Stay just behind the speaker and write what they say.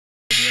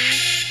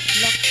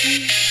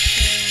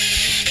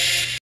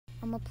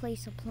I'm gonna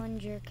place a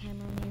plunger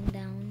cameraman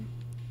down,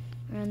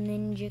 or a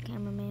ninja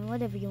cameraman,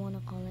 whatever you wanna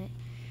call it.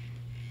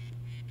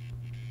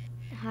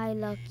 Hi,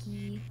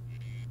 Lucky.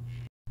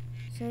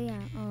 So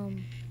yeah,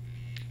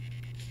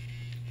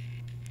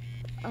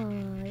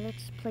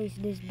 let's place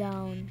this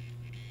down.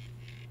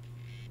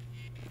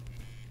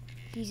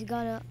 He's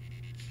got a...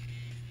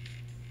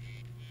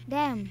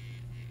 Damn!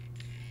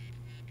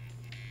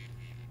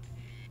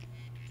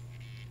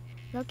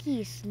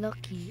 Lucky is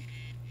lucky.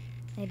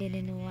 I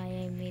didn't know why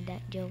I made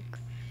that joke.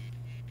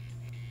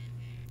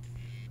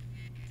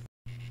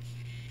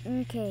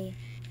 Okay.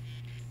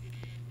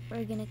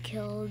 We're gonna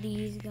kill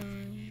these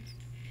guys.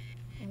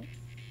 Oh,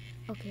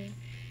 okay.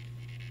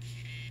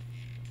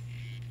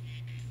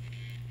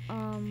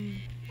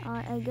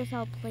 I guess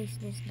I'll place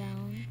this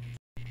down.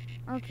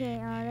 Okay,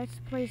 let's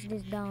place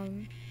this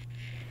down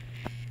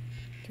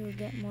to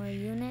get more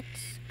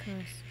units,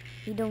 cause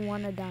we don't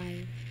wanna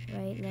die,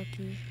 right,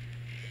 Lucky?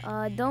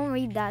 Don't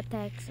read that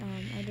text.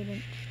 I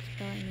didn't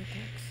spell any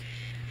text.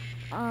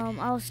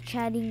 I was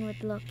chatting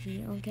with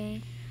Lucky.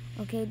 Okay,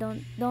 okay.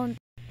 Don't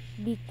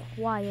be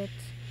quiet.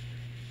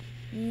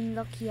 Me and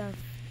Lucky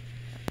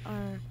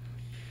are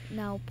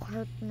now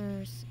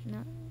partners.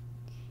 No,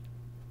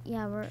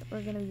 yeah,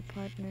 we're gonna be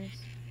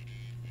partners.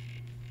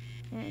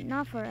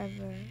 Not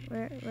forever.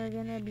 We're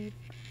gonna be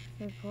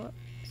record.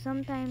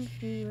 Sometimes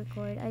we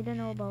record. I don't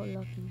know about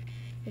Lucky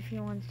if he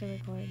wants to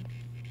record.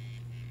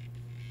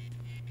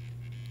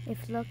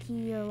 If Lucky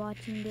you're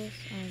watching this,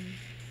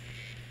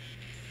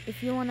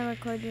 if you wanna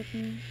record with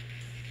me,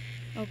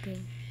 okay.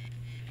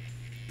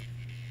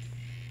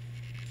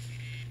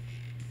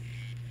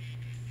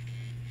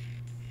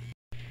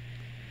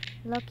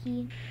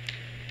 Lucky.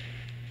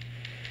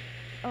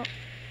 Oh,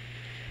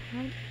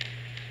 hi.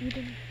 You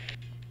didn't.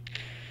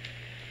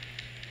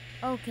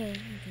 Okay,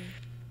 okay.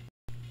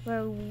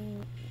 We're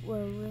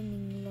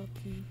winning,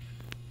 Lucky.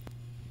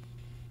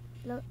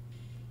 Look.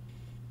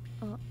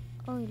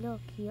 Oh, look,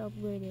 he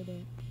upgraded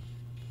it.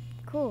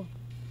 Cool.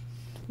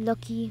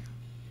 Lucky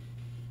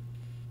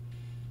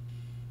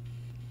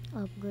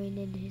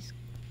upgraded his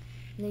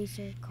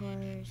laser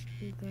car,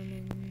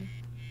 speakerman.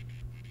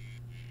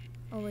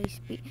 Oh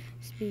wait,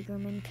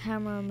 speakerman,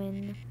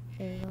 cameraman.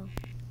 There you go.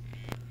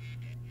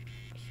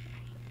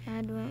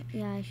 Add one.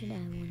 Yeah, I should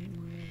add one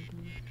more of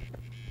these.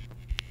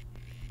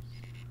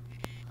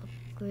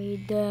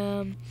 Upgrade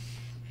them.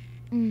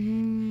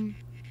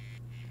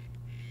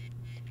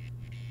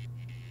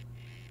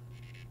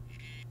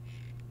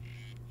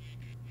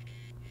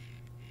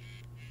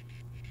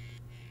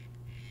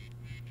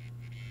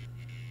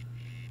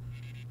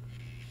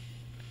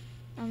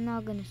 I'm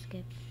not gonna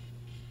skip.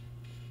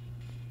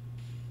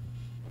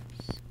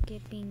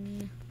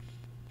 Skipping.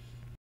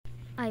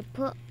 I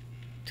put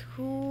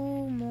 2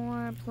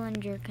 more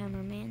plunger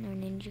cameraman or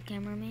ninja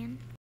cameraman.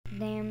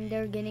 Damn,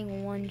 they're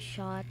getting 1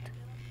 shot.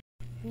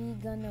 We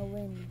gonna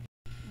win.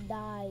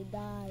 Die,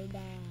 die,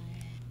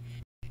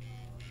 die.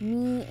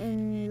 Me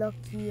and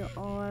Lucky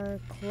are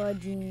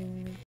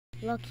clutching.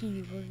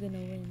 Lucky, we're gonna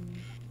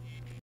win.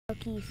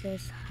 Lucky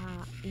says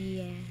hi.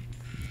 Yeah,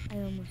 I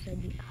almost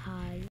said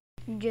hi.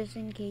 Just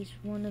in case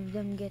one of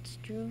them gets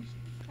through.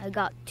 I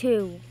got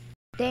 2.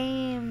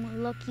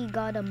 Damn, Lucky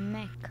got a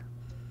mech.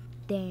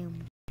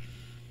 Damn.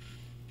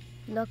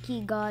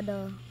 Lucky got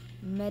a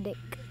medic.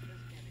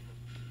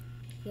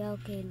 Yeah,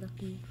 okay,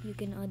 Lucky. You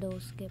can auto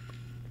skip.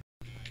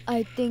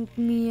 I think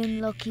me and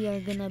Lucky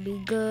are gonna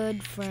be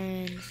good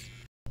friends.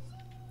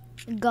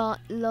 Got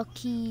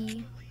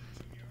Lucky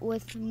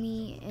with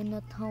me in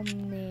a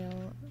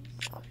thumbnail.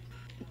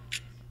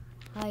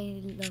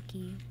 Hi,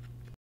 Lucky.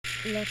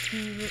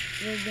 Lucky,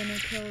 we're gonna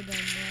kill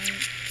them,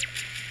 right?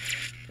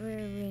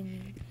 We're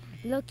winning.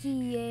 Lucky,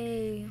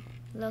 yay!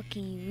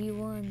 Lucky, we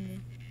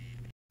won.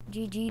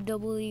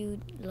 GGW,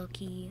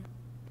 Lucky.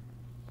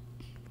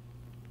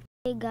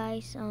 Hey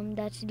guys,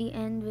 that's the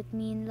end with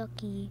me and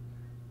Lucky.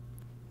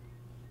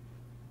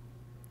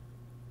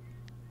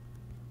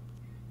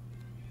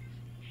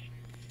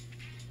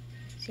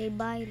 Say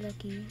bye,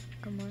 Lucky.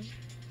 Come on.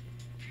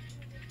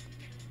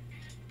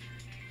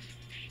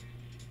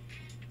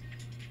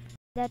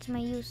 That's my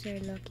user,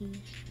 Lucky.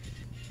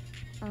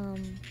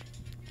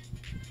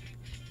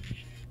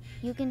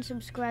 You can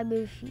subscribe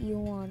if you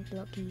want,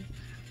 Lucky.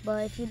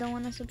 But if you don't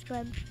want to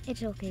subscribe,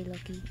 it's okay,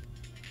 Lucky.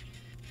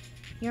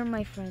 You're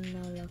my friend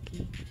now,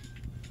 Lucky.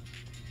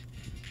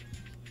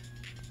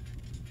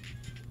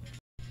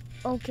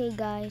 Okay,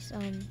 guys.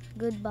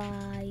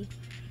 Goodbye.